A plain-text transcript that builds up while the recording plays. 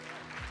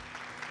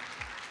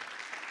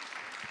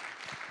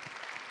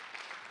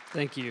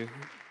Thank you.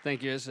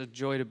 Thank you. It's a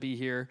joy to be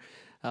here.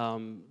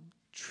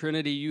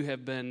 Trinity, you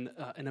have been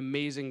an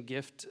amazing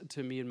gift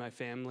to me and my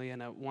family,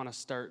 and I want to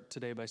start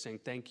today by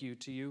saying thank you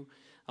to you.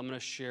 I'm going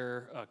to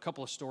share a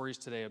couple of stories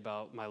today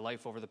about my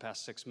life over the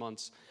past 6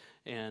 months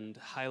and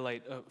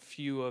highlight a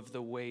few of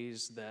the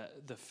ways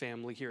that the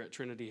family here at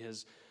Trinity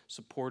has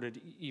supported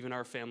even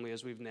our family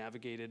as we've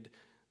navigated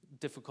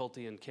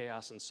difficulty and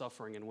chaos and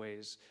suffering in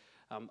ways.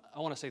 I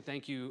want to say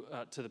thank you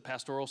to the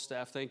pastoral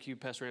staff. Thank you,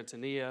 Pastor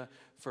Antonia,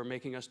 for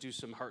making us do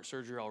some heart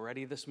surgery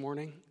already this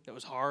morning. That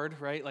was hard,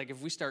 right? Like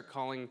if we start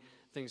calling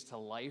things to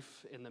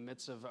life in the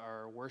midst of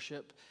our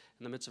worship,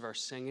 in the midst of our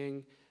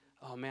singing,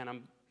 oh man,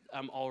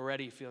 I'm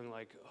already feeling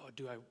like, oh,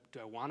 do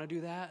I want to do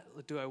that?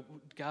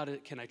 God,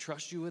 can I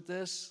trust you with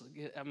this?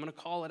 I'm going to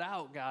call it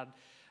out, God.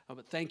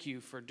 But thank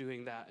you for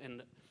doing that,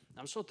 and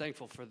I'm so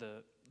thankful for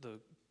the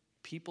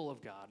people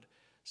of God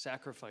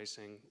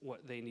sacrificing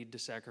what they need to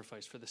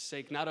sacrifice for the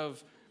sake, not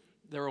of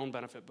their own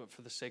benefit, but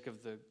for the sake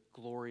of the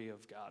glory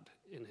of God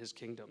in his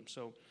kingdom.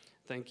 So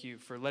thank you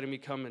for letting me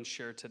come and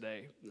share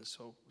today.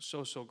 So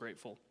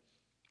grateful.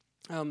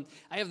 I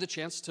have the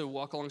chance to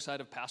walk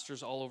alongside of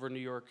pastors all over New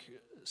York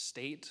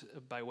State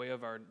by way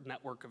of our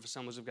network of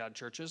Assemblies of God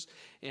churches.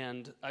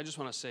 And I just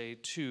want to say,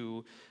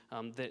 too,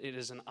 that it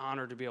is an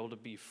honor to be able to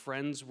be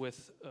friends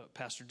with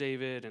Pastor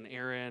David and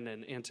Aaron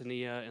and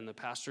Antonia and the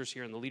pastors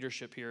here and the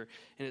leadership here.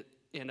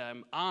 And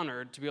I'm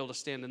honored to be able to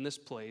stand in this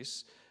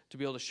place to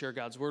be able to share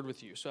God's word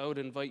with you. So I would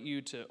invite you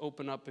to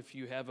open up, if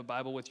you have a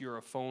Bible with you or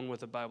a phone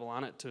with a Bible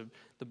on it, to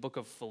the book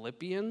of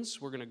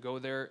Philippians. We're going to go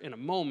there in a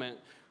moment,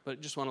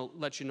 but just want to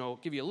let you know,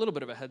 give you a little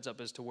bit of a heads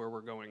up as to where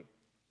we're going.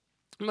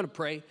 I'm going to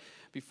pray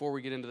before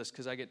we get into this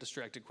because I get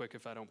distracted quick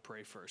if I don't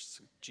pray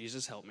first.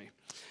 Jesus, help me.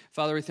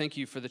 Father, I thank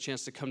you for the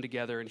chance to come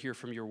together and hear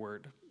from your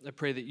word. I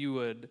pray that you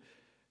would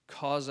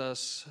cause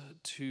us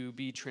to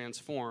be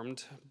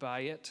transformed by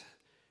it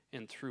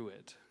and through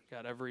it.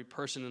 God, every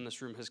person in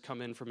this room has come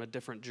in from a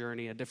different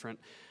journey, a different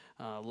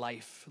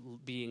life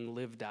being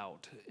lived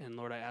out. And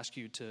Lord, I ask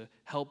you to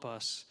help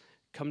us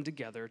come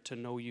together to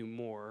know you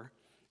more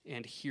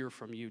and hear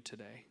from you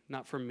today.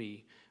 Not from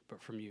me,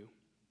 but from you.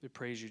 We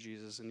praise you,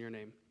 Jesus, in your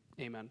name.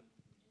 Amen.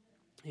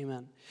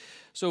 Amen.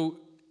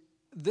 So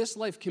this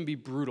life can be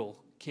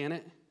brutal, can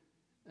it?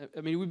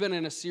 I mean, we've been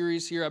in a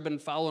series here. I've been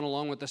following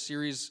along with the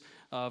series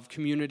of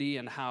community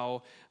and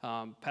how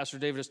Pastor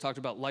David has talked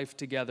about life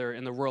together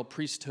in the royal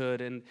priesthood.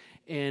 And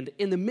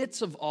in the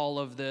midst of all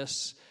of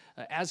this,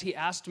 as he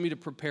asked me to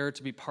prepare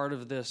to be part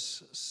of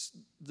this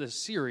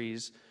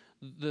series,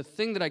 the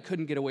thing that I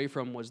couldn't get away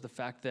from was the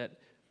fact that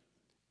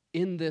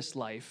in this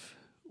life,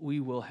 we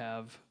will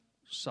have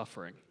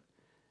suffering.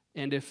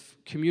 And if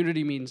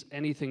community means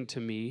anything to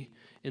me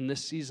in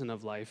this season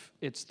of life,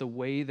 it's the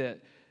way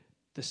that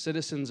the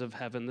citizens of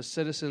heaven, the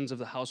citizens of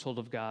the household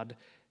of God,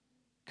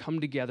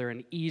 come together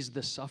and ease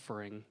the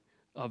suffering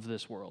of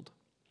this world.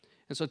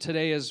 And so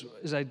today, as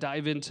I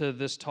dive into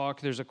this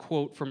talk, there's a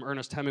quote from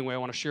Ernest Hemingway I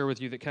want to share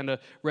with you that kind of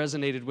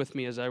resonated with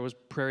me as I was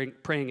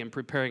praying and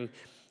preparing.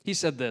 He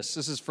said this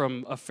is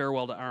from A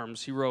Farewell to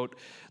Arms. He wrote,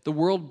 "The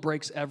world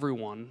breaks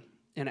everyone,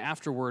 and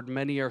afterward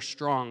many are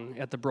strong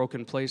at the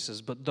broken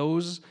places, but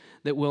those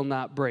that will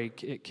not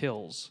break, it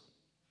kills.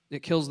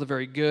 It kills the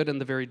very good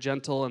and the very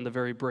gentle and the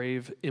very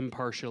brave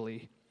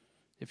impartially.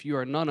 If you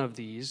are none of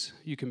these,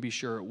 you can be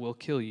sure it will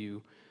kill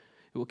you.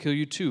 It will kill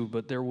you too,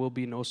 but there will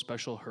be no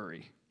special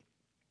hurry."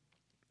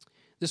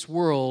 This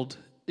world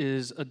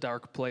is a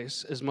dark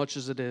place as much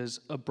as it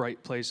is a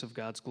bright place of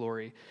God's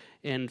glory.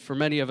 And for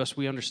many of us,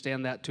 we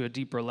understand that to a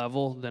deeper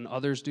level than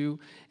others do.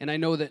 And I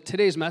know that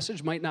today's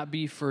message might not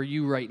be for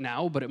you right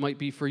now, but it might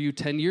be for you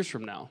 10 years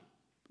from now.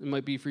 It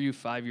might be for you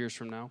 5 years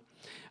from now.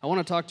 I want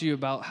to talk to you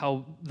about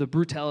how the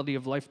brutality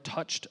of life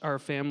touched our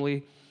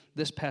family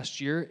this past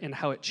year and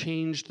how it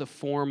changed the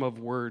form of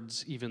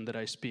words even that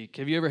I speak.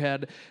 Have you ever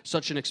had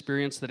such an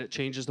experience that it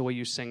changes the way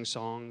you sing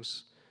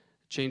songs?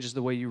 It changes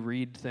the way you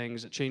read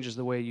things. It changes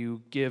the way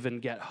you give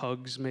and get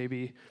hugs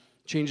maybe. It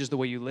changes the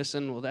way you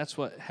listen. Well, that's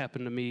what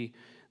happened to me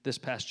this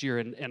past year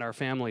and our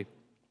family.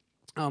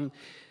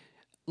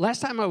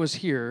 Last time I was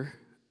here,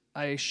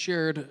 I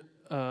shared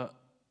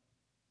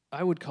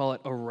I would call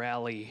it a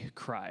rally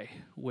cry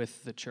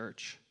with the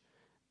church.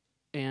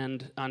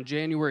 And on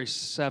January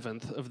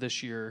 7th of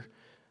this year,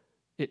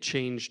 it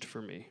changed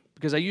for me.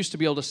 Because I used to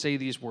be able to say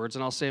these words,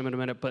 and I'll say them in a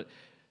minute, but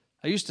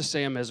I used to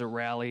say them as a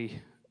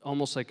rally,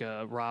 almost like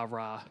a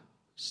rah-rah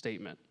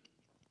statement.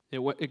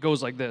 It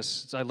goes like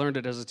this. I learned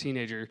it as a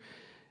teenager.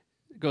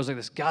 It goes like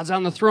this: God's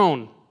on the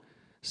throne,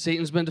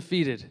 Satan's been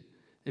defeated,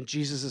 and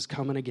Jesus is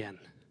coming again.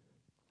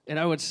 And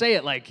I would say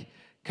it like,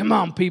 come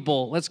on,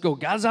 people, let's go.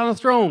 God's on the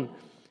throne.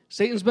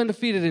 Satan's been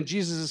defeated and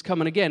Jesus is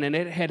coming again. And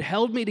it had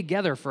held me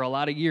together for a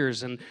lot of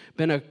years and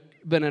been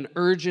an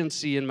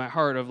urgency in my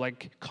heart of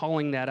like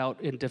calling that out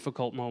in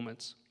difficult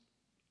moments.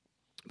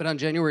 But on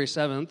January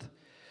 7th,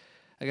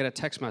 I got a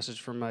text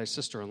message from my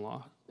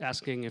sister-in-law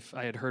asking if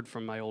I had heard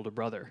from my older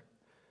brother.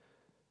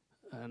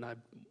 And I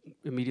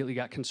immediately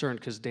got concerned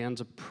because Dan's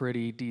a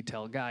pretty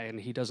detailed guy and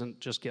he doesn't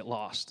just get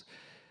lost.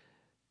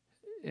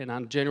 And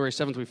on January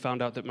 7th, we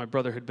found out that my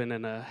brother had been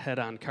in a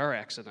head-on car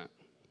accident.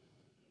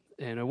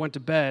 And I went to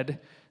bed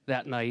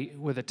that night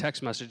with a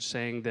text message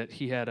saying that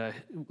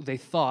they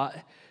thought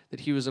that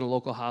he was in a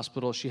local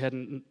hospital. She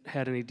hadn't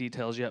had any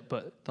details yet,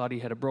 but thought he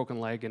had a broken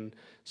leg and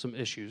some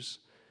issues.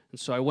 And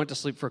so I went to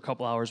sleep for a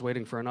couple hours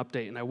waiting for an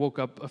update, and I woke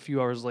up a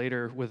few hours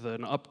later with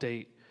an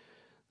update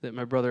that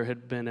my brother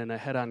had been in a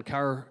head-on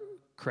car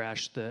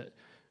crash that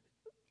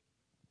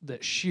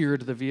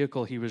sheared the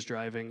vehicle he was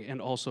driving and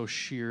also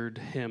sheared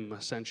him,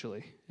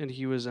 essentially. And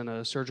he was in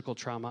a surgical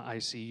trauma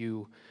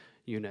ICU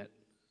unit,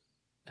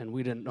 and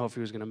we didn't know if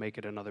he was going to make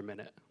it another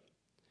minute.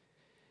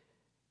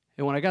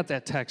 And when I got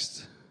that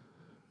text,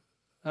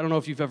 I don't know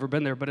if you've ever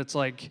been there, but it's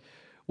like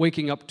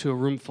waking up to a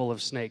room full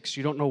of snakes.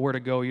 You don't know where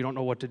to go. You don't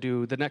know what to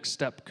do. The next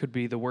step could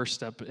be the worst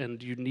step,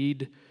 and you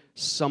need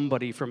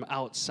somebody from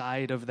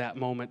outside of that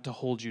moment to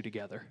hold you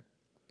together.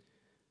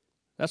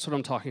 That's what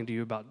I'm talking to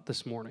you about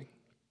this morning.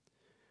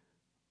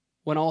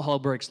 When all hell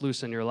breaks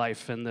loose in your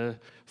life and the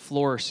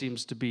floor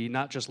seems to be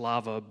not just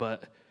lava,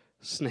 but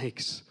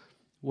snakes,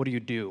 what do?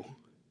 You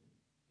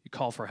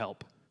call for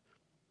help.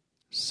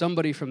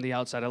 Somebody from the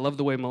outside. I love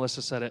the way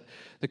Melissa said it.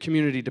 The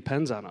community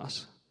depends on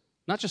us,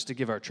 not just to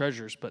give our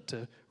treasures, but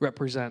to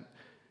represent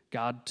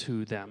God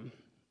to them.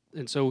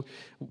 And so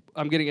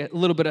I'm getting a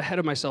little bit ahead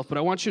of myself, but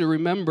I want you to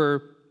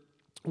remember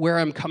where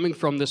I'm coming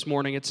from this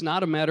morning. It's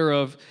not a matter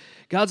of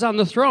God's on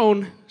the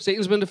throne,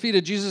 Satan's been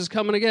defeated, Jesus is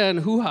coming again,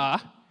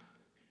 hoo-ha.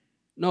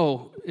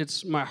 No,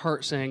 it's my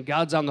heart saying,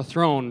 God's on the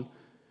throne.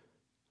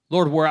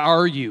 Lord, where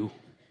are you?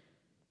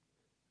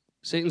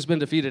 Satan's been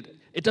defeated.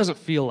 It doesn't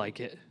feel like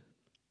it.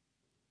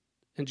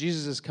 And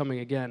Jesus is coming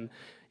again.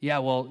 Yeah,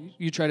 well,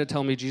 you try to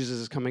tell me Jesus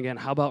is coming again.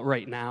 How about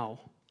right now?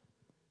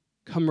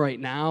 Come right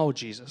now,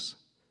 Jesus.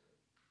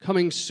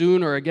 Coming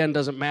soon or again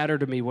doesn't matter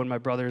to me when my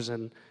brother's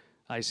in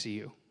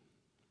ICU.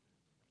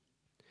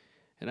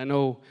 And I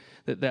know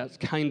that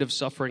kind of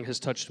suffering has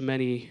touched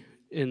many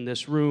in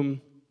this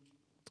room.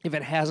 If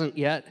it hasn't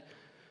yet,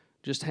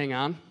 just hang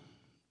on.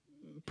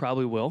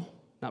 Probably will.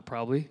 Not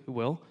probably, it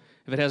will.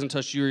 If it hasn't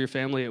touched you or your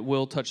family, it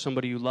will touch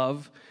somebody you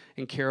love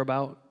and care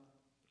about.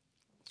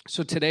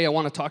 So today I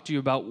want to talk to you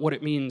about what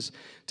it means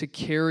to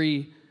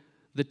carry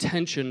the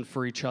tension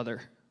for each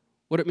other.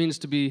 What it means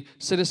to be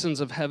citizens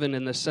of heaven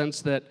in the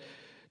sense that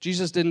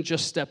Jesus didn't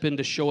just step in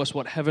to show us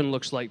what heaven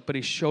looks like, but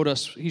he's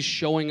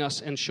showing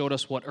us and showed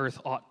us what earth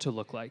ought to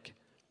look like.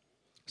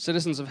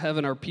 Citizens of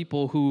heaven are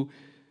people who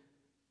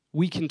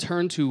we can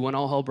turn to when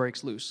all hell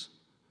breaks loose.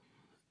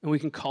 And we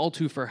can call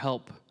to for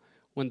help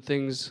when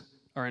things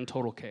are in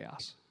total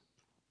chaos.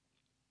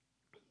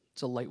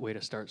 It's a light way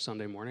to start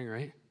Sunday morning,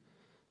 right?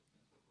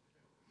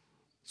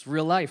 It's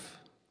real life.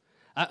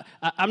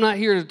 I'm not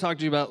here to talk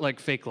to you about like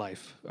fake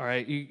life, all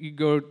right? You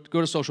go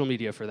to social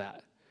media for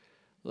that.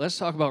 Let's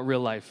talk about real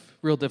life,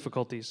 real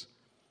difficulties.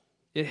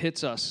 It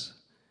hits us.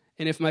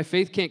 And if my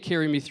faith can't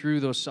carry me through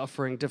those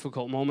suffering,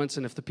 difficult moments,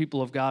 and if the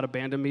people of God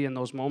abandon me in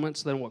those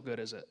moments, then what good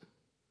is it?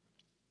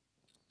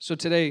 So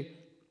today,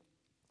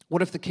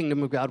 what if the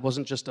kingdom of God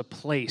wasn't just a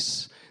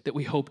place that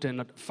we hoped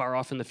in far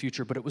off in the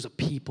future, but it was a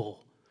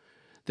people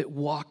that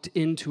walked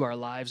into our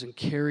lives and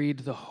carried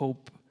the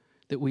hope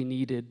that we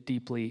needed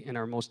deeply in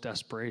our most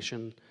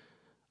desperation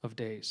of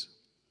days?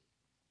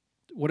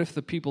 What if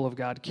the people of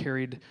God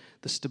carried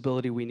the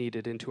stability we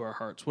needed into our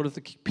hearts? What if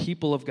the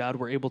people of God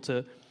were able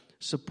to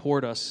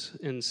support us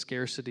in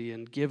scarcity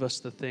and give us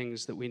the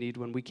things that we need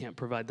when we can't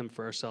provide them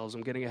for ourselves?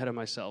 I'm getting ahead of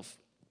myself.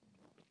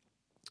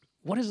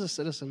 What is a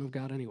citizen of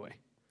God anyway?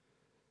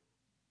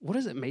 What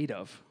is it made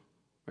of?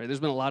 Right? There's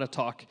been a lot of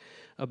talk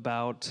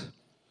about,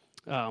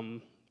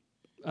 and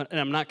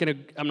I'm not going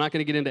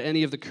to get into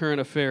any of the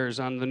current affairs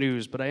on the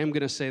news, but I am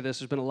going to say this.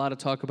 There's been a lot of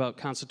talk about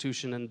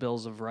Constitution and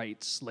Bills of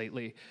Rights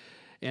lately,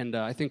 and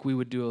I think we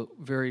would do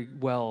very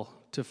well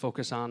to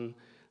focus on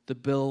the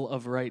Bill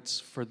of Rights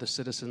for the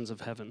citizens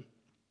of heaven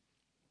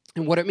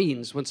and what it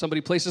means when somebody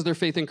places their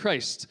faith in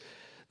Christ,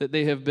 that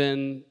they have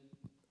been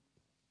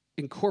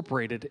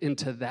incorporated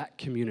into that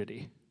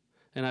community.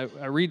 And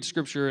I read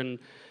Scripture, and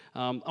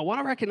I want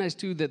to recognize,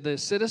 too, that the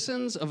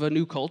citizens of a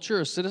new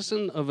culture, a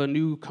citizen of a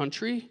new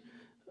country,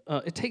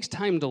 it takes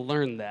time to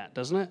learn that,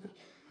 doesn't it?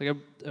 Like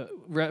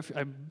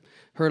I've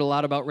heard a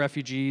lot about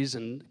refugees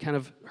and kind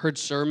of heard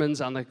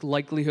sermons on the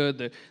likelihood,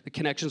 the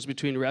connections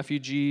between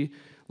refugee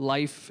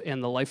life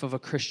and the life of a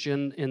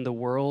Christian in the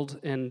world.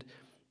 And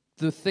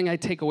the thing I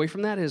take away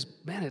from that is,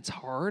 man, it's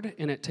hard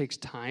and it takes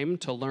time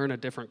to learn a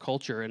different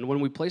culture. And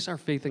when we place our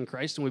faith in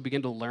Christ and we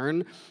begin to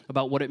learn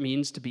about what it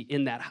means to be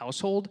in that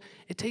household,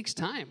 it takes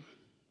time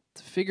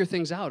to figure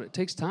things out. It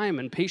takes time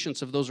and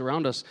patience of those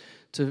around us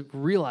to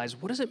realize,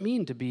 what does it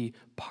mean to be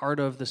part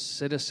of the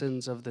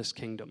citizens of this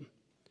kingdom?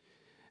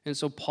 And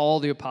so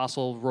Paul the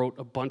Apostle wrote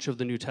a bunch of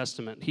the New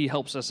Testament. He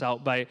helps us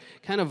out by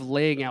kind of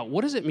laying out,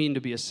 what does it mean to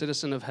be a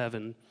citizen of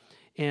heaven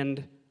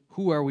and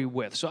who are we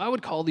with? So I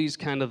would call these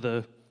kind of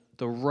the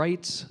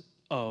rights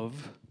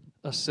of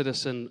a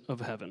citizen of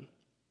heaven.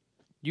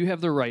 You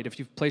have the right, if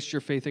you've placed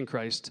your faith in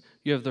Christ,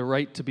 you have the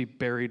right to be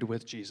buried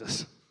with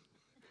Jesus.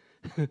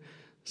 It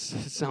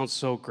sounds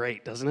so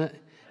great, doesn't it?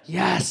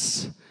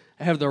 Yes,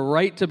 I have the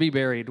right to be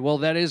buried. Well,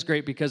 that is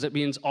great because it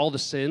means all the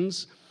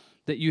sins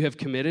that you have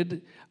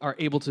committed are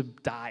able to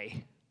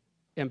die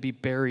and be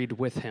buried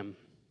with him.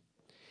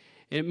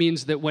 It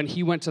means that when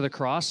he went to the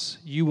cross,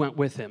 you went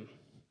with him.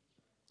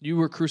 You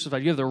were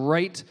crucified. You have the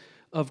right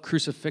of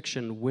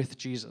crucifixion with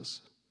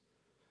Jesus.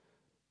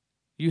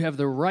 You have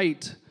the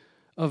right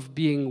of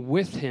being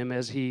with him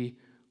as he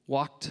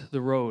walked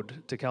the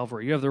road to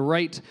Calvary. You have the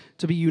right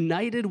to be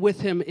united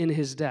with him in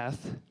his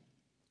death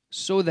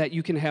so that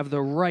you can have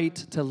the right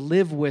to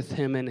live with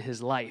him in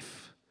his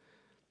life.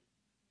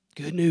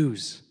 Good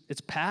news.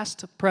 It's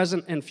past,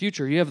 present, and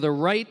future. You have the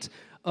right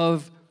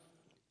of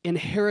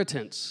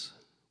inheritance.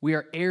 We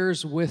are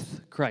heirs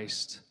with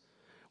Christ.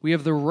 We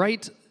have the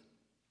right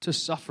to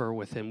suffer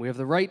with him. We have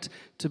the right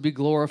to be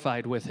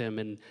glorified with him.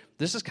 And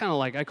this is kind of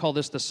like, I call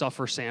this the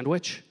suffer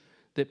sandwich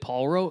that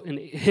Paul wrote.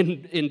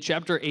 In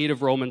chapter 8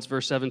 of Romans,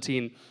 verse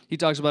 17, he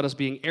talks about us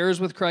being heirs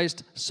with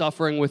Christ,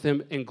 suffering with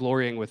him, and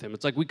glorying with him.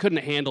 It's like we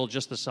couldn't handle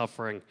just the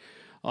suffering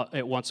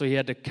at once, so he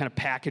had to kind of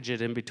package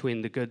it in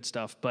between the good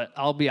stuff. But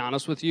I'll be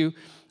honest with you,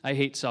 I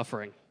hate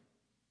suffering.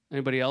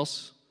 Anybody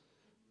else?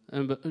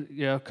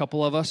 Yeah, a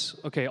couple of us.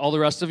 Okay, all the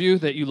rest of you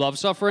that you love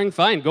suffering,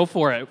 fine, go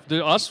for it.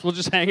 Us, we'll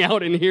just hang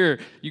out in here.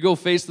 You go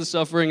face the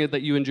suffering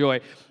that you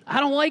enjoy.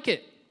 I don't like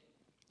it.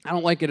 I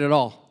don't like it at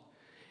all.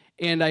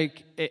 And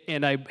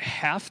I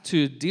have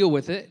to deal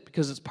with it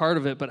because it's part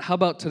of it. But how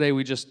about today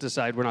we just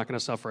decide we're not going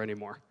to suffer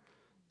anymore?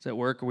 Does that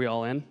work? Are we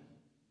all in?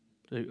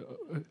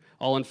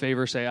 All in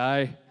favor, say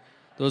aye.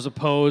 Those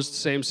opposed,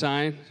 same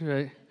sign.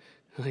 Right?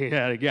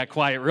 Yeah, it got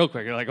quiet real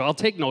quick. You're like, I'll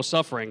take no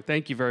suffering.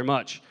 Thank you very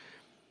much.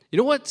 You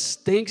know what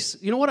stinks?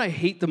 You know what I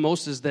hate the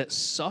most is that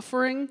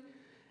suffering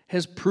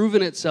has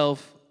proven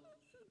itself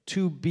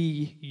to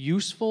be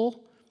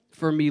useful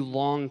for me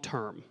long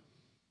term.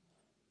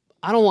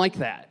 I don't like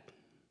that.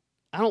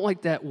 I don't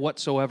like that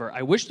whatsoever.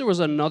 I wish there was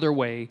another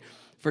way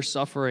for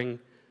suffering,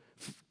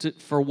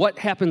 for what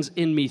happens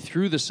in me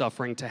through the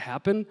suffering to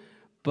happen,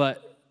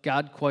 but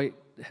God quite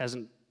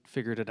hasn't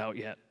figured it out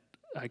yet.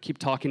 I keep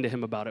talking to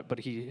him about it, but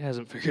he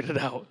hasn't figured it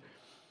out.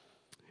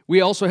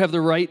 We also have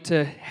the right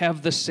to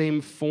have the same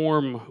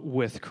form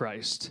with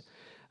Christ.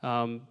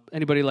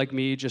 Anybody like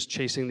me just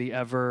chasing the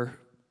ever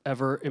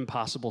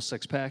impossible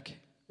six-pack?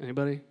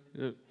 Anybody?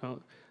 I'm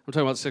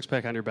talking about the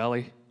six-pack on your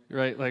belly,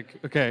 right? Like,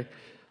 okay.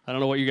 I don't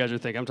know what you guys are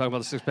thinking. I'm talking about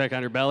the six-pack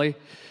on your belly.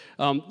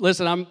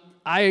 Listen,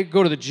 I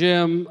go to the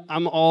gym.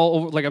 I'm all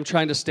over, like I'm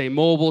trying to stay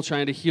mobile,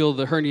 trying to heal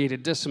the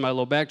herniated disc in my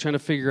low back, trying to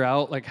figure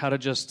out like how to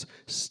just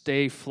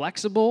stay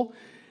flexible.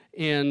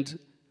 And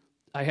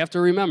I have to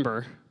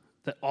remember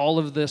that all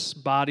of this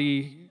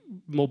body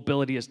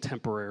mobility is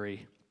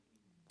temporary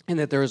and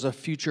that there is a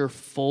future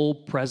full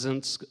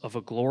presence of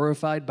a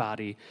glorified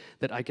body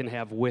that I can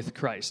have with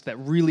Christ. That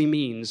really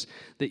means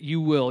that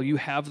you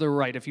have the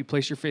right, if you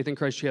place your faith in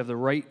Christ, you have the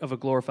right of a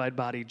glorified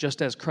body.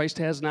 Just as Christ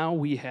has now,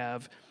 we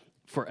have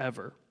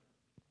forever.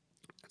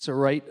 It's a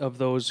right of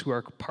those who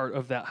are part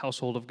of that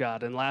household of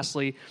God. And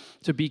lastly,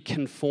 to be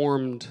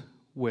conformed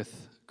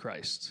with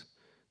Christ.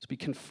 To be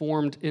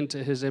conformed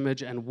into his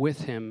image and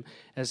with him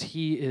as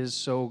he is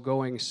so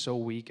going, so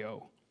we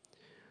go.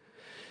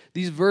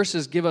 These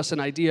verses give us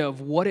an idea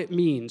of what it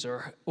means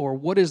or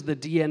what is the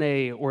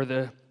DNA or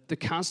the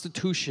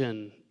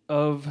constitution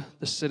of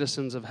the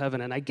citizens of heaven.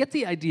 And I get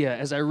the idea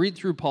as I read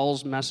through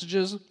Paul's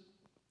messages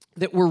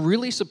that we're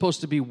really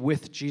supposed to be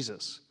with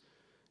Jesus,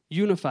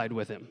 unified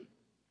with him.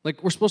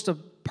 Like we're supposed to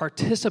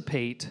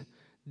participate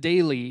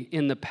daily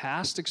in the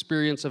past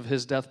experience of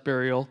his death,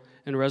 burial,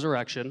 and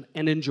resurrection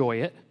and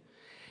enjoy it,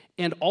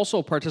 and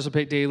also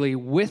participate daily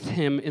with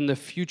him in the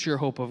future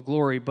hope of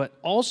glory, but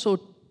also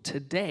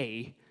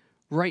today,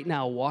 right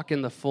now, walk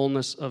in the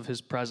fullness of his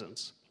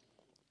presence,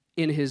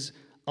 in his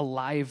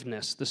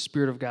aliveness, the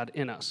Spirit of God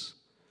in us.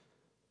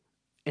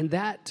 And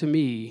that, to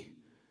me,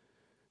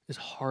 is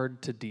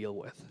hard to deal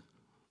with.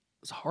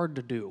 It's hard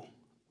to do.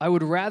 I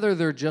would rather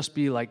there just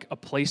be like a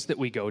place that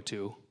we go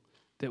to,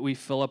 that we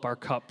fill up our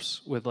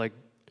cups with like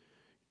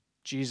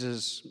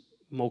Jesus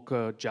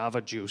mocha Java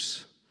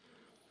juice,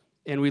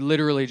 and we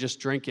literally just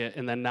drink it,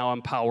 and then now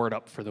I'm powered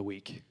up for the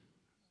week.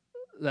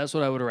 That's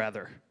what I would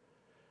rather.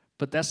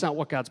 But that's not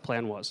what God's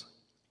plan was.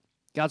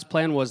 God's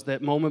plan was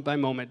that moment by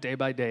moment, day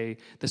by day,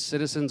 the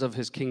citizens of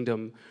his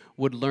kingdom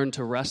would learn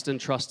to rest and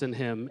trust in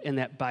him, and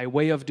that by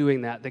way of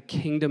doing that, the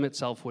kingdom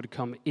itself would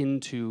come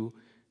into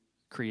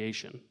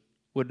creation,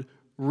 would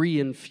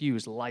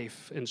reinfuse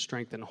life and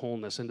strength and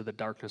wholeness into the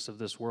darkness of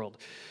this world.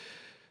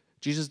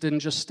 Jesus didn't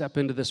just step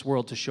into this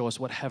world to show us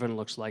what heaven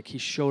looks like. He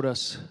showed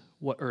us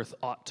what earth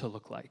ought to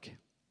look like.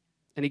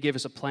 And he gave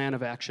us a plan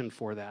of action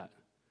for that.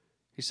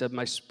 He said,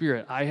 my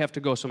spirit, I have to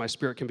go so my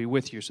spirit can be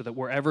with you, so that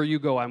wherever you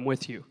go, I'm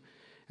with you.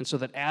 And so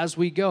that as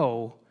we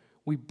go,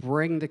 we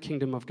bring the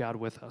kingdom of God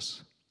with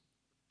us.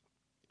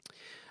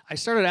 I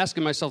started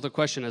asking myself the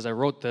question as I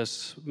wrote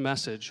this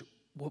message,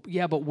 well,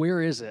 yeah, but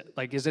where is it?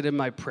 Like, is it in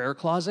my prayer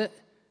closet?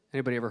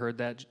 Anybody ever heard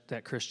that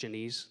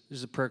Christianese?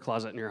 There's a prayer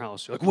closet in your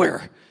house. You're like,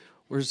 where?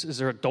 Is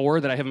there a door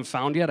that I haven't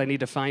found yet? I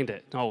need to find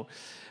it. No.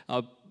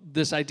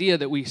 This idea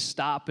that we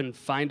stop and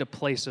find a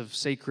place of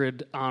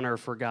sacred honor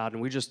for God,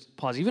 and we just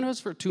pause. Even if it's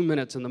for 2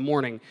 minutes in the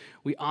morning,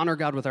 we honor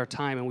God with our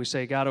time, and we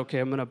say, God, okay,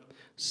 I'm going to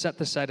set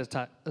this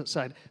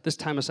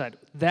time aside.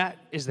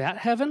 Is that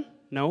heaven?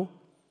 No.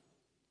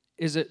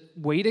 Is it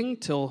waiting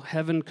till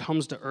heaven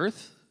comes to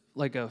earth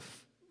like a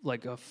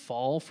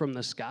fall from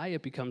the sky?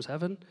 It becomes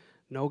heaven?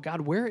 No, God,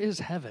 where is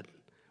heaven?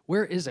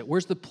 Where is it?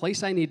 Where's the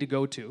place I need to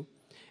go to?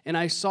 And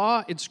I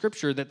saw in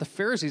Scripture that the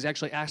Pharisees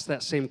actually asked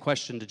that same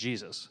question to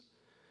Jesus.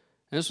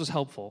 And this was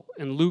helpful.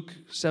 In Luke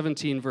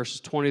 17,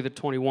 verses 20 to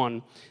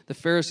 21, the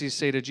Pharisees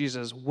say to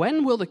Jesus,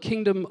 when will the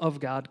kingdom of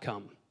God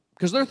come?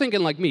 Because they're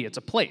thinking like me, it's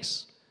a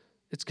place.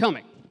 It's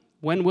coming.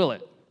 When will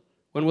it?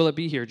 When will it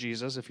be here,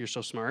 Jesus, if you're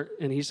so smart?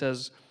 And he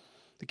says,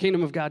 the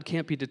kingdom of God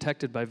can't be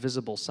detected by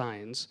visible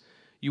signs.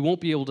 You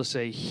won't be able to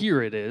say,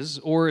 here it is,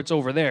 or it's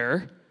over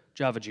there,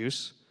 Java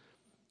Juice.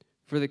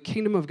 For the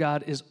kingdom of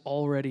God is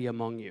already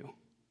among you.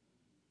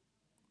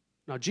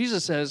 Now,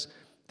 Jesus says,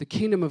 the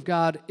kingdom of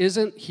God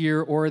isn't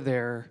here or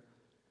there.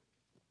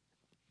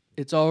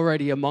 It's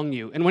already among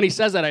you. And when he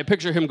says that, I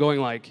picture him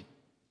going like,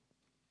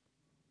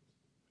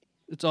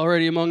 it's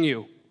already among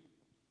you.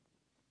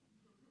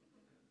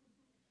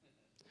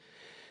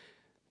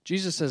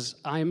 Jesus says,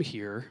 I'm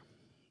here,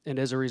 and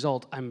as a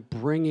result, I'm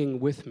bringing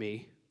with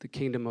me the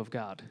kingdom of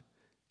God.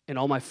 And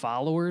all my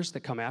followers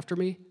that come after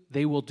me,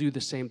 they will do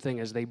the same thing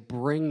as they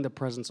bring the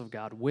presence of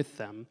God with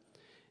them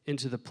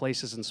into the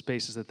places and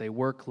spaces that they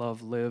work,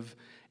 love, live,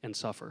 and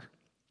suffer.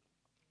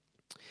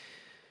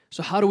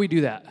 So how do we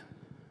do that?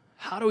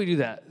 How do we do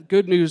that?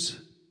 Good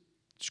news,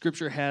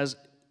 Scripture has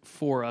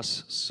for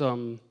us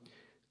some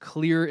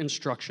clear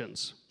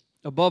instructions.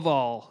 Above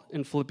all,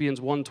 in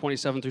Philippians 1,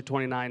 27 through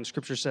 29,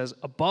 Scripture says,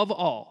 above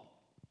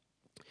all,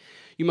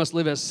 you must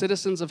live as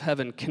citizens of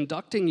heaven,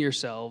 conducting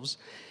yourselves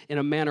in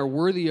a manner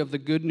worthy of the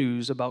good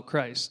news about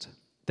Christ.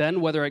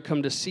 Then, whether I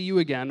come to see you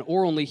again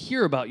or only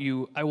hear about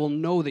you, I will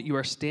know that you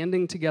are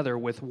standing together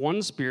with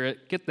one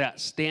Spirit. Get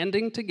that,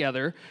 standing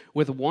together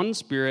with one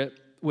Spirit,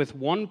 with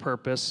one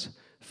purpose,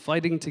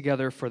 fighting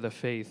together for the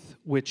faith,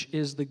 which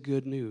is the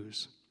good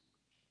news.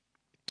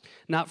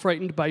 Not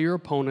frightened by your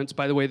opponents.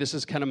 By the way, this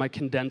is kind of my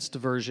condensed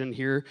version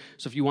here.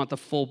 So if you want the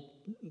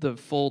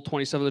full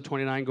 27 to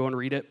 29, go and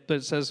read it. But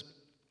it says,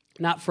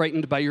 not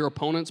frightened by your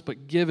opponents,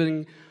 but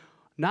giving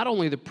not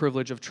only the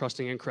privilege of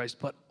trusting in Christ,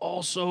 but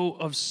also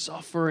of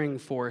suffering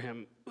for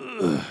him.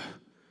 Ugh.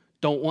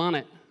 Don't want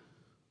it,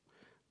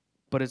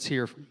 but it's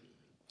here,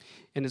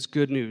 and it's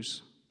good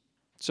news.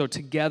 So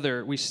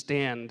together we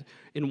stand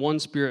in one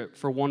spirit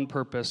for one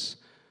purpose,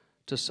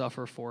 to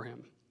suffer for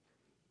him.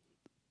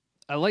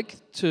 I like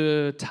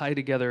to tie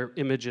together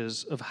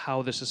images of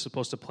how this is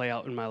supposed to play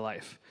out in my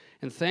life.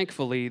 And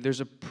thankfully,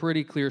 there's a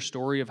pretty clear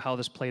story of how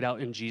this played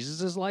out in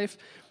Jesus' life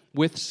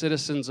with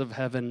citizens of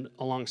heaven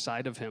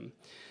alongside of him.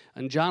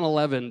 In John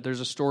 11, there's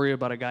a story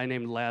about a guy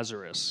named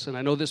Lazarus. And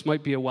I know this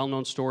might be a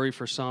well-known story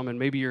for some, and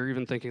maybe you're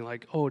even thinking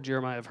like, oh,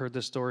 Jeremiah, I've heard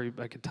this story.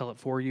 I could tell it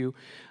for you.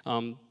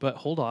 But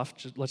hold off.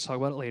 Let's talk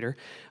about it later.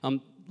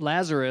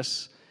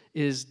 Lazarus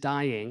is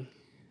dying.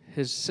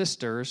 His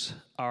sisters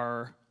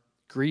are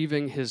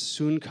grieving his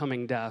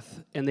soon-coming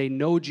death, and they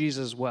know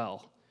Jesus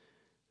well.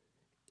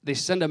 They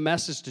send a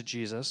message to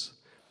Jesus,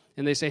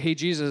 and they say, hey,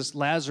 Jesus,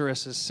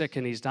 Lazarus is sick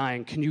and he's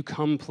dying. Can you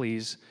come,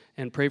 please,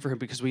 and pray for him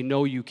because we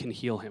know you can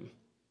heal him?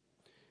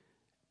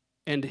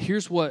 And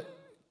here's what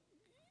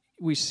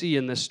we see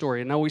in this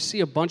story. Now, we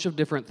see a bunch of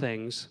different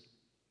things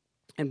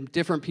and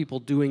different people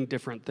doing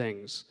different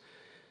things.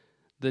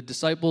 The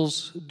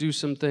disciples do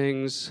some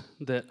things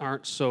that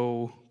aren't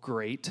so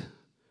great.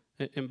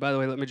 And by the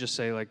way, let me just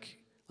say,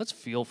 let's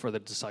feel for the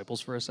disciples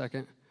for a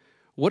second.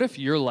 What if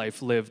your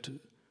life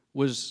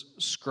was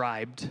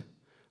scribed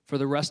for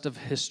the rest of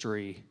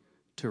history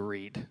to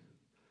read?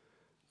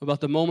 About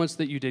the moments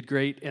that you did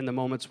great and the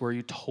moments where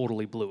you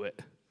totally blew it.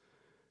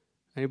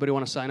 Anybody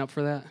want to sign up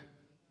for that?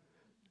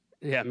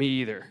 Yeah, me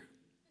either.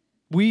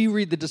 We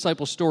read the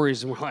disciple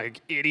stories and we're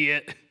like,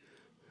 idiot.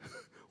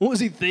 What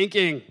was he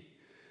thinking?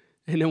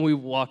 And then we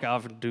walk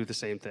off and do the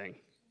same thing.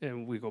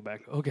 And we go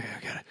back, okay,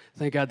 I got it.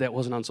 Thank God that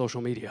wasn't on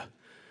social media.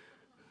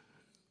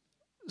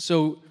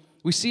 So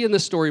we see in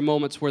this story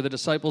moments where the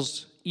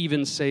disciples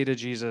even say to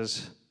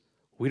Jesus,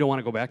 we don't want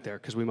to go back there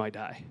because we might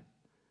die.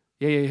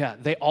 Yeah.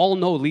 They all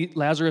know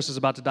Lazarus is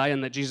about to die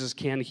and that Jesus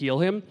can heal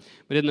him.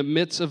 But in the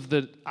midst of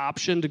the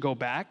option to go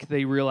back,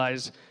 they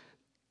realize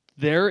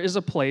there is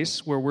a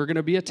place where we're going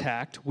to be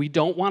attacked. We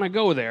don't want to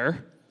go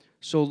there.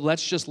 So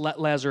let's just let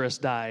Lazarus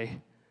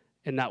die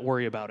and not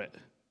worry about it.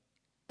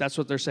 That's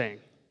what they're saying.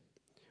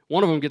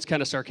 One of them gets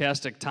kind of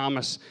sarcastic,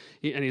 Thomas,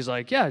 and he's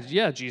like,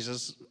 yeah,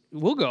 Jesus,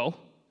 we'll go,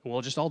 and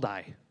we'll just all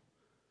die.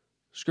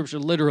 Scripture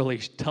literally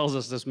tells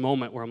us this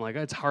moment where I'm like,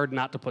 it's hard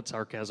not to put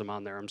sarcasm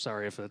on there. I'm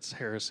sorry if it's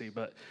heresy,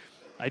 but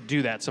I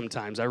do that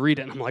sometimes. I read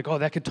it, and I'm like, oh,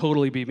 that could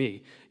totally be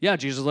me. Yeah,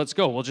 Jesus, let's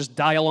go. We'll just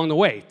die along the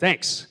way.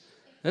 Thanks.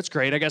 That's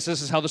great. I guess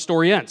this is how the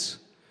story ends.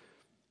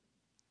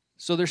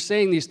 So they're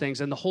saying these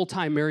things, and the whole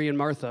time Mary and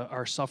Martha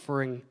are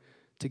suffering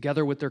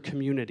together with their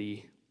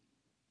community,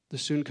 the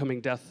soon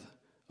coming death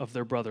of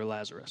their brother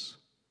Lazarus.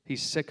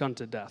 He's sick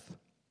unto death.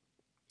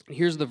 And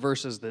here's the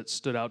verses that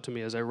stood out to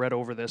me as I read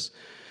over this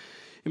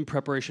in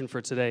preparation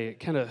for today. It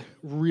kind of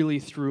really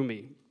threw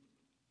me.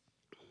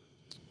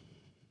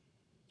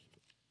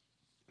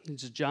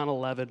 It's John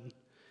 11,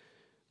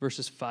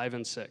 verses 5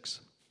 and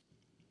 6.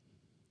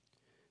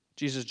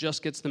 Jesus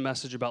just gets the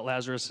message about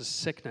Lazarus'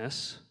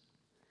 sickness,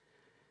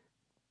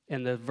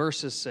 and the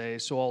verses say,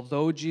 so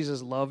although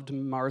Jesus loved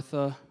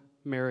Martha,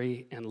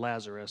 Mary, and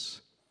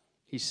Lazarus,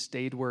 he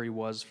stayed where he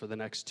was for the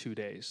next 2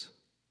 days.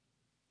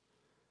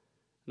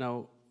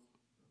 Now,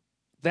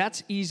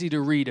 that's easy to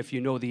read if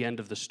you know the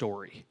end of the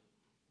story.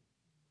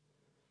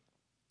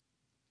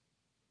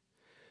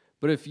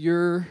 But if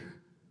you're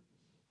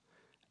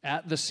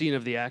at the scene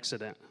of the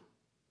accident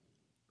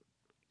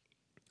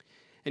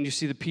and you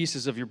see the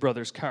pieces of your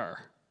brother's car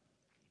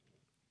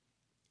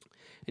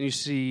and you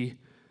see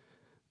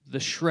the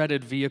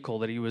shredded vehicle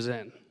that he was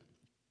in,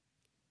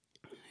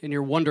 and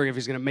you're wondering if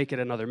he's going to make it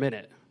another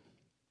minute,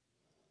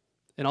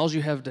 and all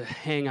you have to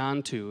hang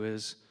on to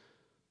is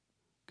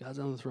God's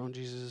on the throne,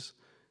 Jesus is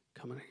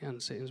coming again,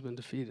 Satan's been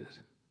defeated.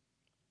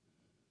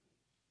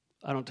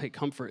 I don't take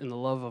comfort in the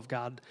love of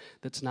God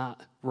that's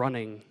not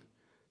running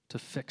to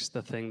fix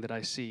the thing that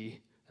I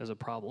see as a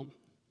problem.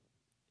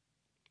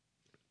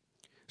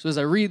 So as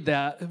I read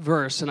that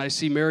verse and I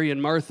see Mary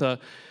and Martha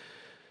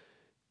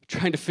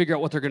trying to figure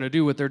out what they're going to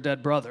do with their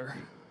dead brother,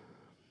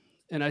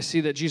 and I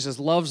see that Jesus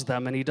loves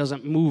them and he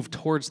doesn't move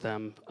towards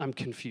them, I'm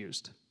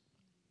confused.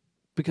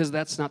 Because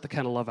that's not the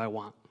kind of love I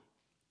want.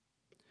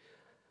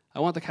 I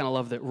want the kind of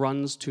love that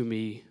runs to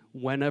me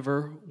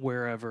whenever,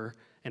 wherever,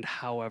 and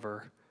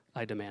however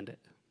I demand it.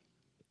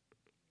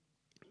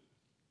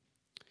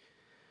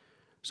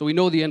 So we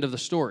know the end of the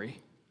story.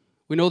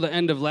 We know the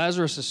end of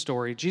Lazarus'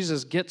 story.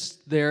 Jesus gets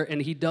there,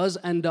 and he does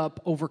end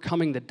up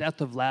overcoming the death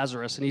of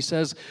Lazarus. And he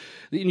says,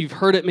 and you've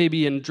heard it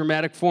maybe in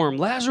dramatic form,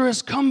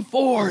 Lazarus, come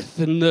forth.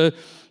 And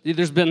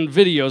there's been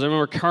videos. I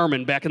remember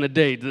Carmen back in the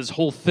day did this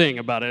whole thing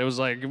about it. It was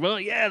like, well,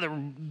 yeah, the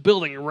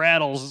building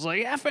rattles. It's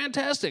like, yeah,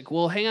 fantastic.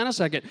 Well, hang on a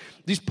second.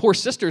 These poor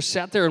sisters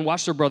sat there and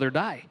watched their brother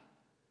die.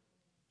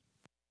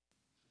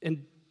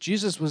 And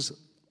Jesus was,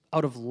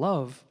 out of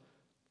love,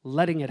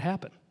 letting it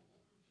happen.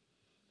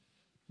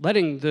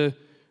 Letting the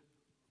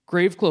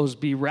grave clothes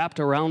be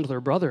wrapped around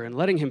their brother and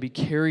letting him be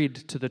carried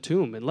to the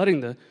tomb and letting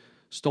the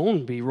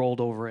stone be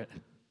rolled over it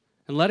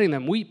and letting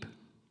them weep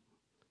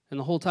and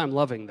the whole time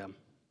loving them.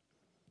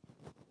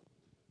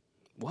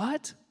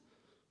 What?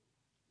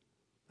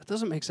 That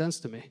doesn't make sense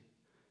to me.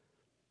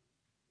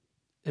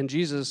 And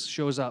Jesus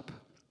shows up.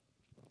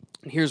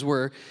 And here's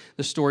where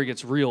the story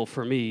gets real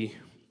for me,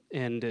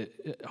 and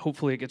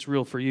hopefully it gets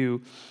real for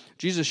you.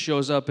 Jesus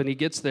shows up and he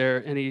gets there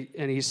and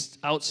he's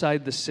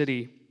outside the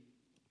city.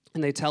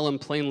 And they tell him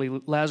plainly,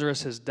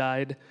 Lazarus has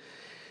died.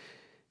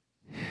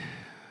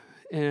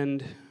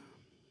 And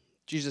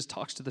Jesus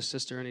talks to the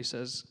sister and he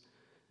says,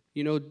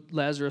 you know,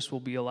 Lazarus will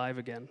be alive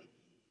again.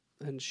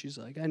 And she's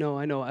like, I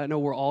know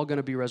we're all going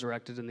to be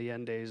resurrected in the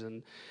end days,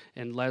 and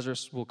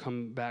Lazarus will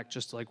come back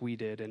just like we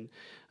did,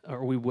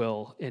 or we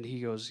will. And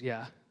he goes,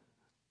 yeah.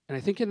 And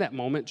I think in that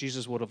moment,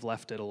 Jesus would have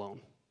left it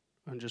alone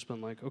and just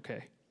been like,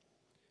 okay.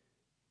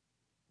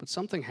 But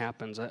something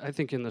happens. I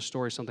think in the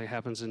story something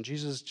happens, and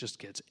Jesus just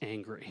gets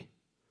angry.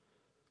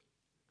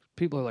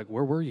 People are like,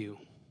 where were you?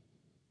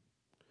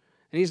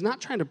 And he's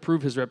not trying to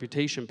prove his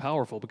reputation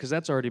powerful, because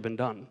that's already been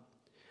done.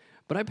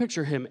 But I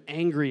picture him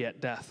angry at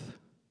death,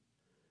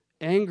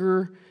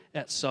 anger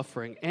at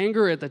suffering,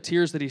 anger at the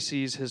tears that he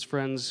sees his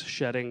friends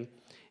shedding,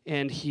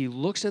 and he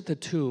looks at the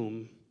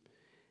tomb,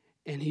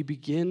 and he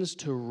begins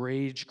to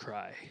rage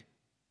cry.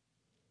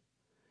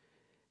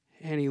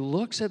 And he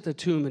looks at the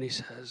tomb, and he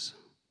says,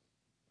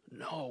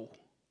 no.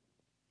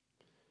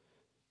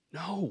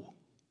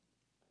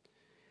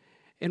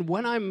 And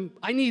when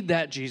I need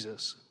that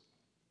Jesus.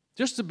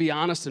 Just to be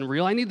honest and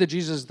real, I need the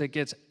Jesus that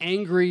gets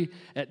angry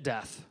at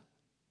death.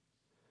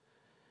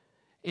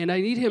 And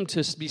I need him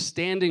to be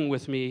standing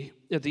with me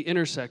at the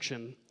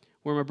intersection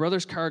where my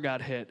brother's car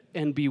got hit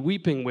and be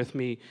weeping with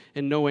me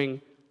and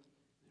knowing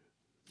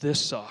this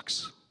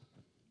sucks.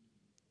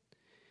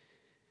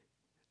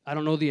 I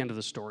don't know the end of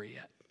the story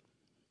yet.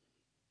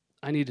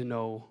 I need to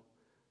know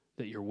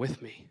that you're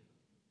with me.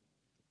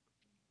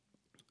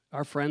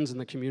 Our friends in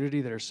the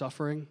community that are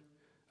suffering,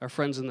 our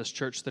friends in this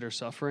church that are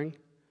suffering,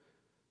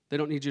 they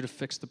don't need you to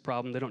fix the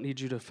problem. They don't need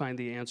you to find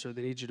the answer.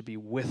 They need you to be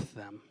with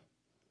them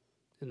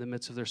in the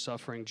midst of their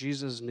suffering.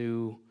 Jesus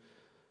knew,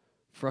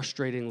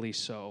 frustratingly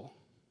so,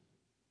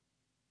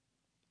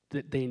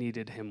 that they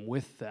needed him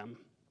with them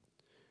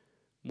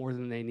more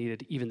than they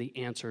needed even the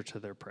answer to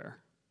their prayer.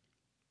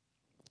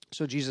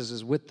 So Jesus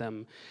is with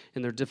them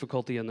in their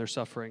difficulty and their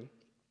suffering.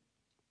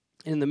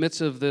 In the midst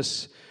of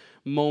this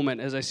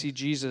moment, as I see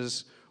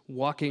Jesus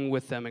walking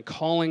with them and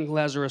calling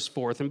Lazarus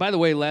forth, and by the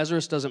way,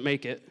 Lazarus doesn't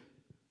make it,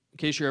 in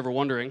case you're ever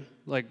wondering.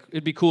 Like,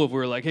 it'd be cool if we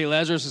were like, hey,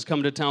 Lazarus has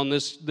come to town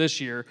this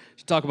year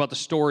to talk about the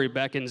story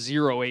back in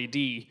 0 AD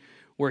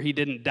where he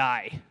didn't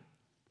die,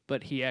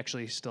 but he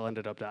actually still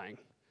ended up dying.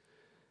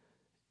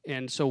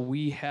 And so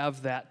we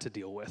have that to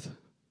deal with.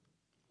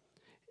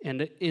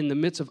 And in the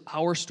midst of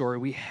our story,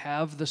 we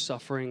have the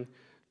suffering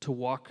to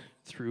walk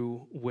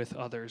through with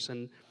others.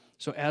 And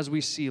so as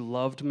we see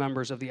loved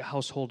members of the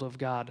household of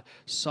God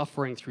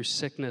suffering through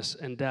sickness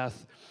and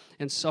death,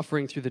 and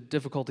suffering through the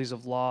difficulties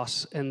of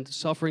loss, and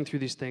suffering through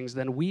these things,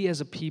 then we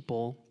as a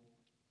people,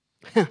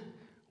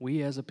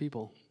 we as the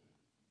people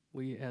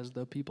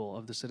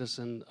of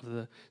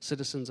the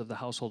citizens of the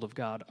household of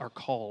God are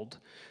called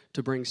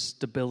to bring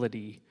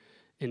stability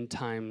in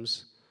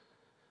times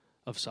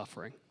of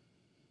suffering.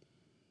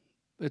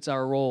 It's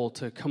our role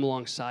to come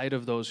alongside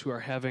of those who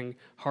are having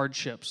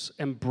hardships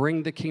and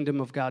bring the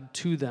kingdom of God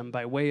to them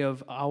by way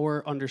of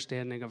our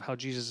understanding of how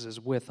Jesus is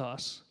with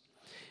us.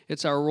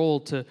 It's our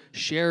role to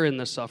share in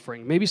the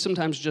suffering. Maybe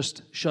sometimes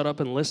just shut up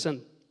and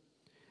listen.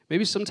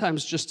 Maybe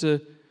sometimes just to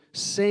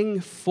sing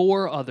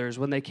for others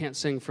when they can't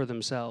sing for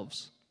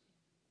themselves.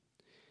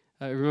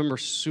 I remember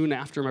soon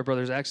after my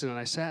brother's accident,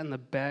 I sat in the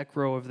back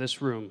row of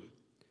this room.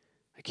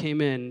 I came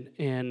in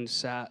and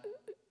sat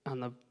on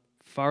the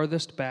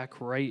farthest back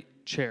right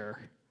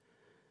chair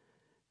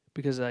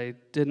because I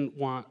didn't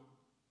want,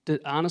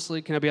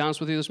 honestly, can I be honest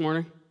with you this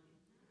morning?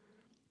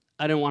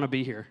 I didn't want to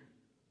be here.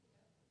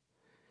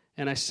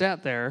 And I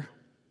sat there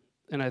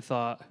and I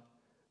thought,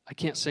 I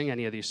can't sing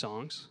any of these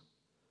songs.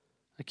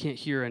 I can't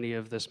hear any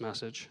of this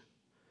message.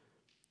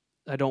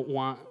 I don't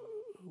want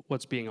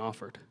what's being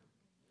offered.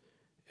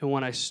 And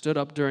when I stood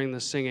up during the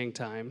singing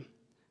time,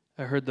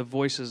 I heard the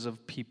voices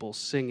of people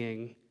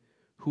singing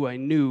who I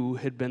knew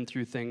had been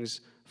through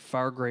things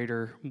far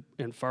greater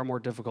and far more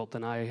difficult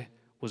than I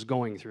was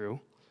going through.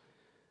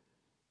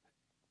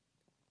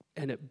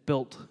 And it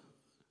built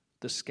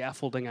the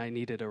scaffolding I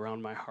needed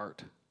around my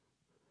heart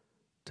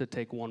to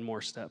take one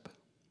more step.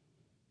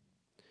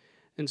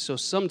 And so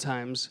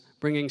sometimes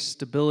bringing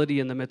stability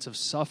in the midst of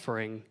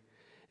suffering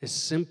is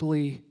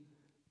simply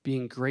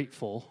being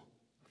grateful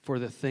for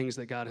the things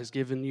that God has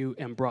given you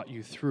and brought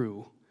you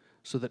through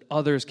so that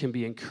others can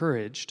be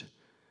encouraged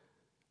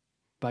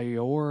by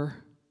your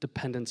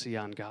dependency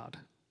on God.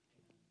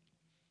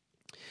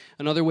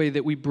 Another way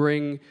that we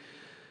bring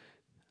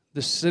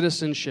the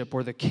citizenship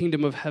or the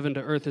kingdom of heaven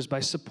to earth is by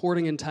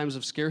supporting in times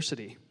of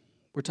scarcity.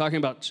 We're talking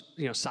about,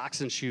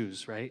 socks and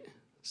shoes, right?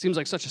 Seems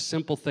like such a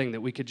simple thing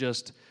that we could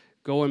just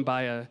go and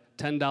buy a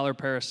 $10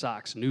 pair of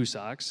socks, new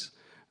socks,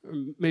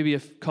 maybe a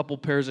couple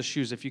pairs of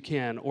shoes if you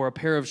can, or a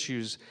pair of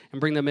shoes and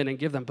bring them in and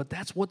give them. But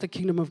that's what the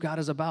kingdom of God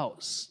is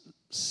about,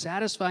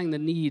 satisfying the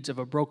needs of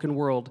a broken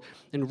world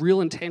in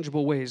real and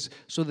tangible ways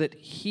so that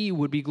he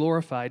would be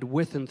glorified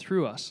with and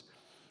through us.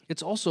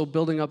 It's also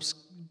building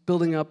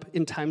up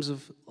in times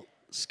of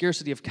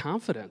scarcity of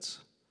confidence,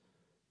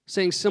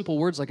 saying simple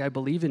words like, I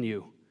believe in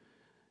you.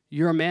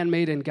 You're a man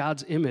made in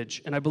God's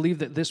image, and I believe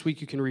that this week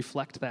you can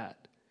reflect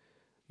that.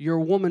 You're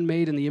a woman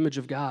made in the image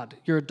of God.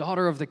 You're a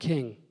daughter of the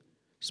King,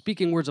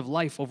 speaking words of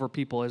life over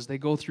people as they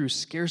go through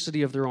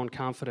scarcity of their own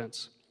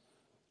confidence.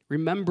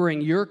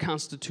 Remembering your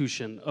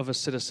constitution of a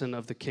citizen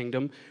of the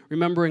kingdom,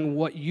 remembering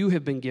what you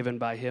have been given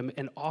by him,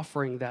 and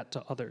offering that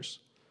to others.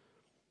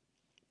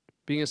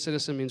 Being a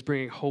citizen means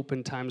bringing hope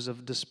in times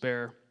of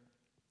despair.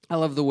 I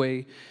love the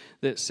way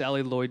that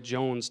Sally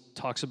Lloyd-Jones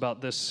talks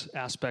about this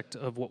aspect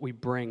of what we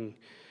bring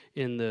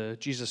in the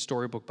Jesus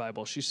Storybook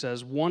Bible. She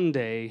says, one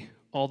day,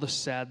 all the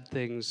sad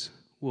things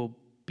will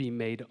be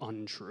made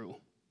untrue.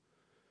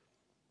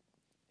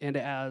 And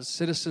as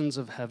citizens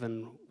of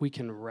heaven, we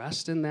can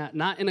rest in that,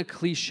 not in a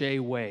cliche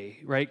way,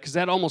 right? Because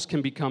that almost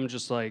can become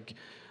just like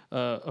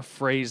a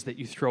phrase that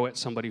you throw at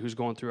somebody who's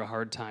going through a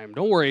hard time.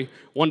 Don't worry,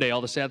 one day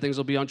all the sad things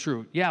will be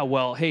untrue. Yeah,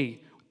 well,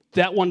 hey,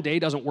 that one day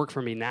doesn't work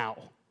for me now.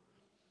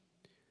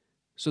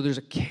 So there's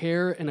a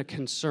care and a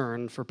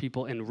concern for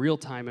people in real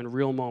time and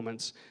real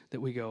moments that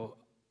we go,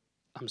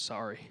 I'm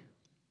sorry.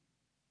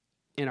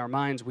 In our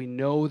minds, we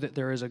know that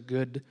there is a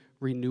good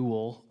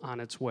renewal on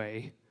its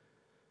way,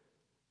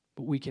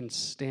 but we can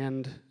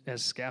stand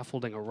as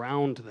scaffolding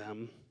around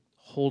them,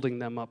 holding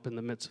them up in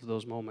the midst of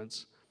those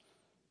moments.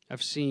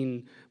 I've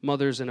seen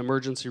mothers in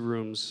emergency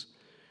rooms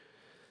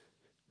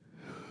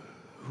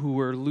who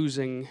were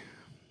losing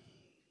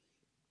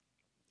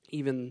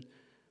even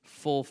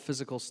full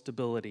physical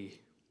stability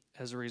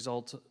as a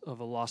result of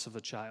a loss of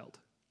a child.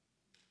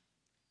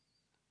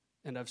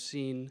 And I've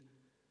seen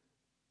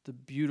the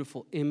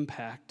beautiful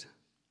impact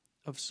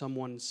of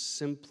someone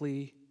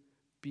simply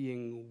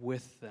being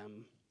with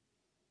them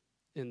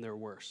in their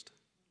worst.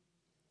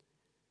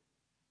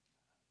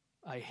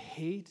 I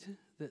hate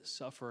that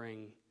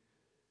suffering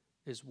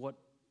is what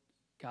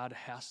God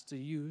has to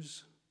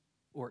use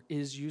or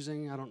is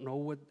using. I don't know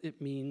what it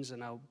means,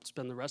 and I'll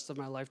spend the rest of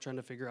my life trying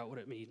to figure out what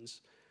it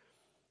means.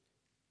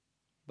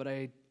 But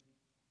I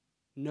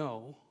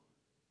know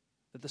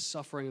that the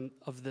suffering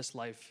of this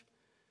life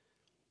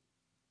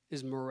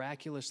is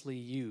miraculously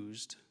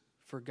used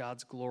for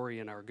God's glory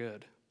and our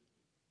good.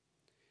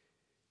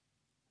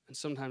 And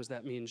sometimes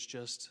that means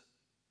just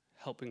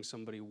helping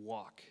somebody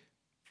walk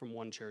from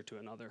one chair to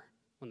another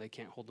when they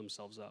can't hold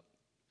themselves up.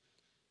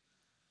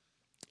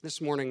 This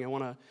morning, I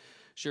want to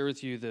share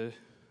with you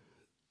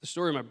The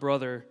story of my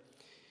brother,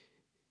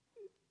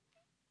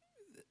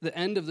 the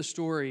end of the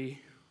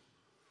story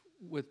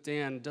with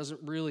Dan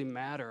doesn't really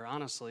matter,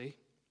 honestly,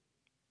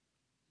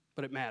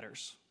 but it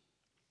matters.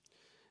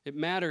 It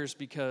matters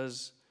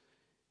because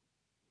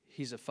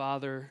he's a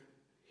father,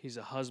 he's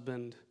a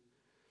husband,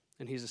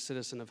 and he's a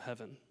citizen of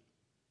heaven.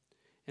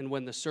 And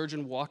when the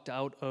surgeon walked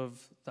out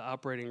of the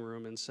operating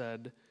room and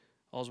said,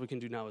 all we can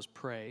do now is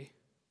pray,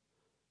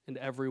 and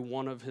every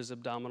one of his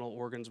abdominal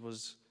organs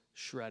was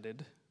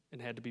shredded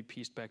and had to be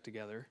pieced back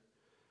together,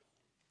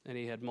 and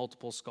he had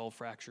multiple skull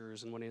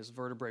fractures, and when his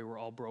vertebrae were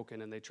all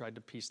broken and they tried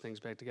to piece things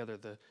back together,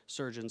 the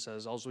surgeon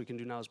says, all we can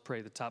do now is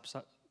pray. The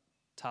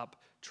top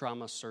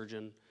trauma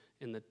surgeon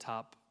in the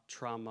top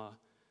trauma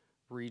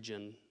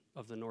region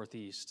of the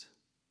Northeast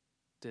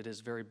did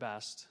his very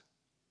best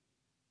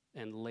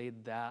and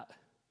laid that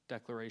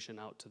declaration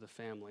out to the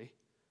family.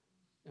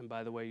 And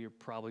by the way, you're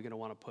probably going to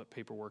want to put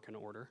paperwork in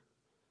order.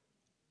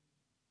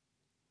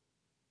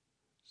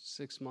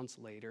 6 months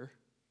later,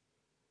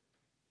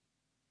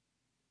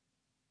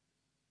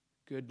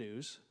 good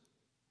news,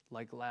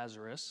 like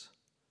Lazarus,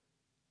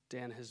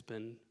 Dan has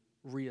been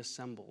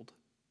reassembled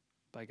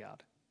by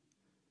God.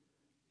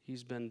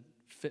 He's been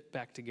fit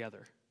back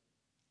together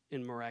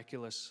in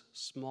miraculous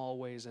small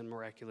ways and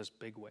miraculous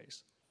big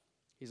ways.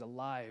 He's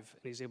alive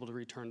and he's able to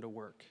return to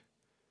work.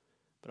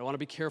 But I want to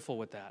be careful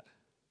with that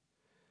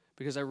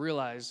because I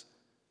realize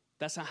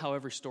that's not how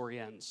every story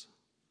ends.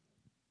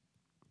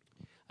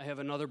 I have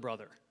another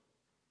brother,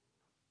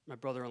 my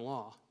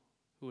brother-in-law,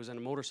 who was in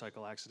a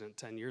motorcycle accident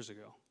 10 years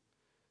ago.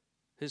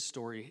 His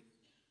story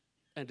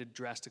ended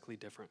drastically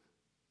different.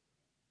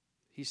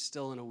 He's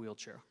still in a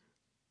wheelchair.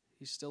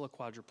 He's still a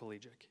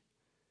quadriplegic.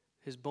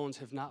 His bones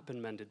have not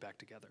been mended back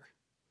together.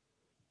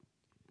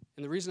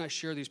 And the reason I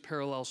share these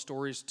parallel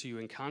stories to you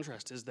in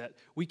contrast is that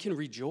we can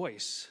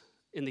rejoice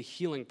in the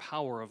healing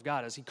power of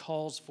God as he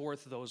calls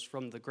forth those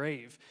from the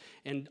grave,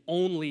 and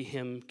only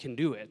him can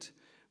do it.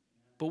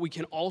 But we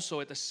can also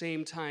at the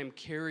same time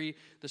carry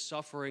the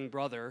suffering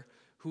brother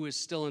who is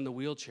still in the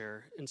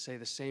wheelchair and say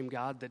the same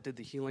God that did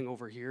the healing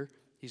over here,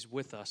 he's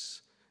with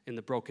us in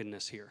the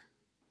brokenness here.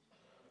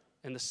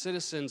 And the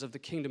citizens of the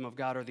kingdom of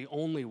God are the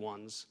only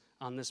ones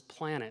on this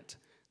planet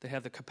that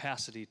have the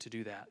capacity to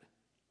do that.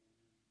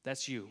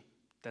 That's you.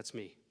 That's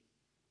me.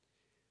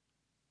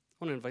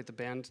 I want to invite the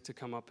band to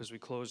come up as we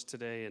close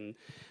today, and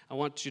I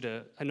want you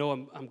to, I know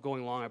I'm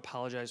going long, I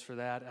apologize for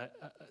that.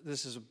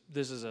 This is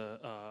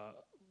the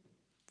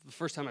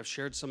first time I've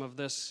shared some of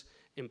this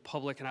in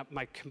public, and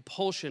my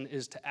compulsion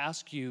is to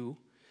ask you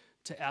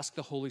to ask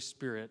the Holy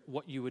Spirit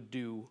what you would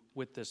do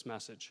with this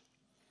message.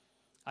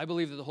 I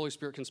believe that the Holy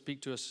Spirit can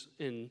speak to us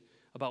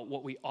about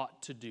what we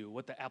ought to do,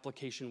 what the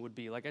application would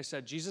be. Like I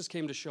said, Jesus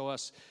came to show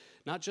us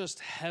not just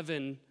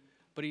heaven,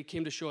 but he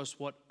came to show us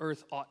what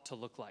earth ought to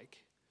look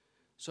like.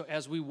 So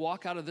as we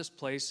walk out of this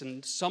place,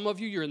 and some of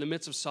you, you're in the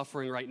midst of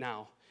suffering right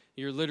now.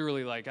 You're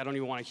literally like, I don't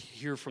even want to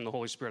hear from the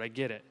Holy Spirit. I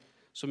get it.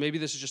 So maybe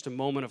this is just a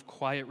moment of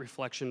quiet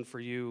reflection for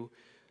you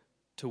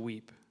to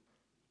weep.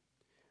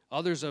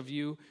 Others of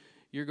you,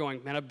 you're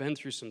going, man, I've been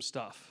through some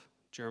stuff,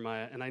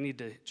 Jeremiah, and I need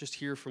to just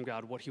hear from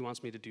God what he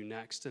wants me to do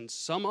next. And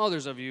some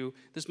others of you,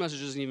 this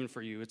message isn't even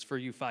for you. It's for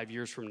you 5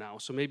 years from now.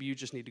 So maybe you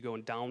just need to go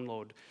and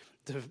download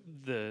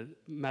the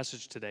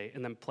message today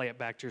and then play it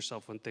back to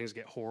yourself when things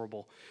get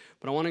horrible.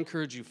 But I want to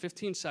encourage you,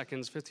 15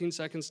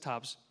 seconds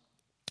tops,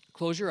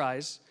 close your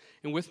eyes,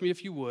 and with me,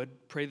 if you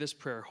would, pray this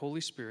prayer.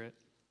 Holy Spirit,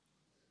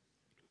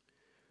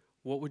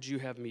 what would you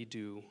have me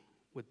do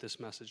with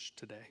this message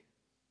today?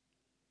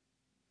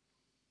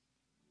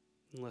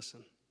 And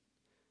listen.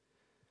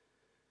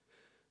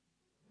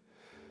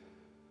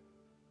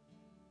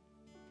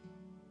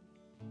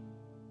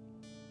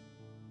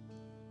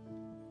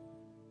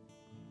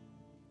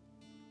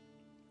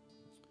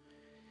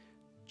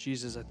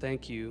 Jesus, I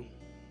thank you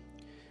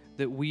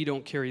that we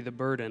don't carry the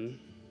burden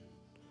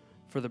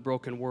for the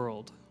broken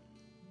world.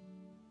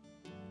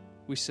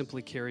 We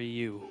simply carry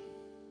you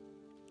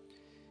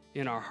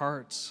in our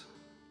hearts,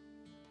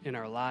 in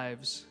our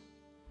lives.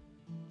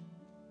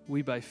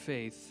 We, by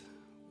faith,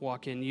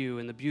 walk in you,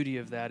 and the beauty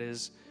of that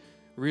is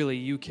really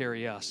you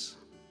carry us.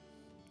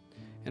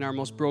 In our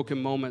most broken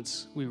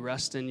moments, we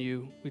rest in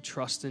you, we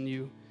trust in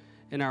you.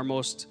 In our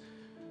most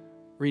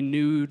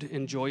renewed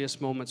and joyous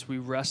moments, we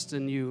rest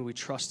in you, we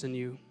trust in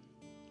you.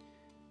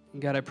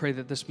 And God, I pray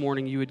that this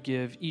morning you would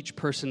give each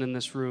person in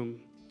this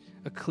room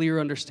a clear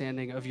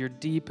understanding of your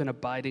deep and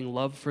abiding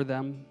love for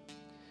them.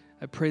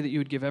 I pray that you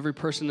would give every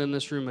person in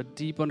this room a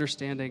deep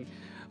understanding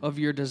of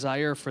your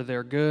desire for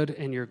their good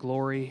and your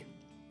glory.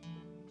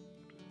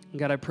 And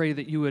God, I pray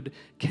that you would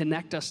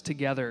connect us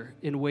together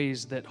in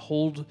ways that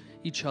hold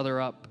each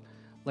other up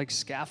like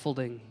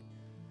scaffolding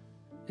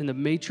in the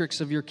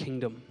matrix of your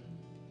kingdom.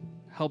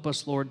 Help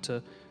us, Lord,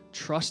 to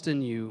trust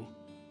in you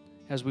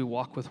as we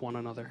walk with one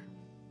another.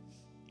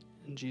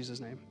 In Jesus'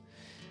 name,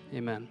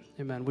 amen.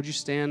 Amen. Would you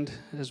stand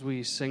as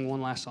we sing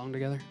one last song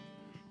together?